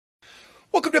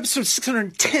Welcome to episode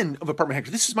 610 of Apartment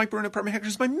Hackers. This is Mike Byrne, Apartment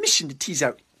Hackers. My mission to tease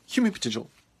out human potential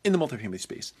in the multifamily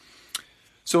space.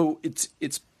 So it's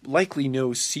likely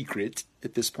no secret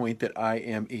at this point that I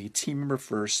am a team member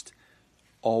first,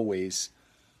 always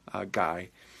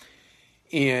guy.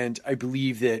 And I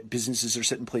believe that businesses are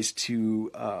set in place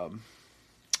to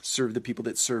serve the people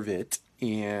that serve it.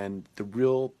 And the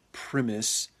real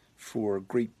premise for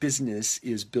great business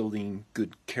is building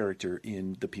good character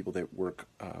in the people that work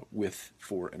with,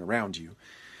 for, and around you.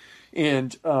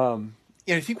 And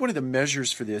I think one of the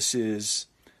measures for this is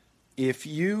if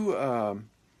you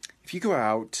go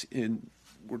out, and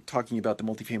we're talking about the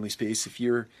multifamily space, if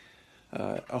you're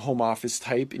a home office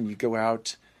type and you go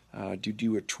out to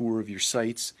do a tour of your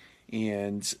sites,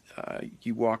 and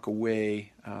you walk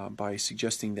away by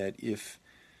suggesting that if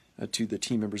to the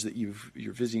team members that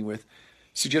you're visiting with,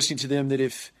 suggesting to them that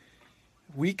if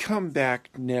we come back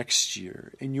next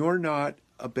year and you're not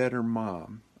a better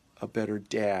mom, a better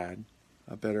dad,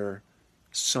 a better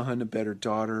son, a better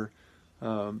daughter,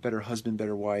 better husband,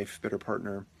 better wife, better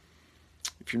partner,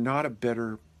 if you're not a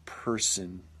better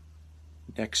person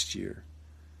next year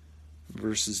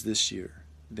versus this year,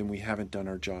 then we haven't done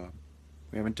our job.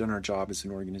 We haven't done our job as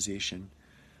an organization.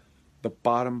 The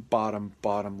bottom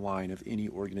line of any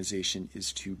organization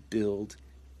is to build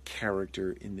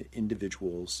character in the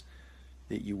individuals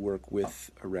that you work with,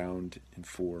 around, and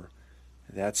for.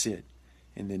 That's it.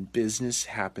 And then business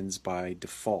happens by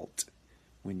default.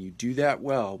 When you do that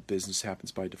well, business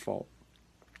happens by default.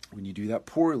 When you do that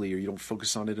poorly, or you don't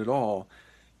focus on it at all,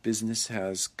 business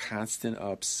has constant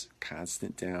ups,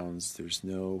 constant downs. There's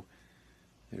no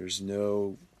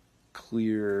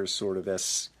clear sort of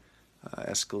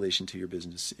escalation to your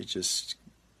business. It just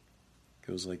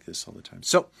goes like this all the time.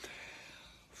 So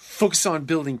focus on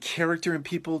building character in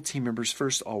people. Team members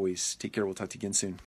first, always. Take care. We'll talk to you again soon.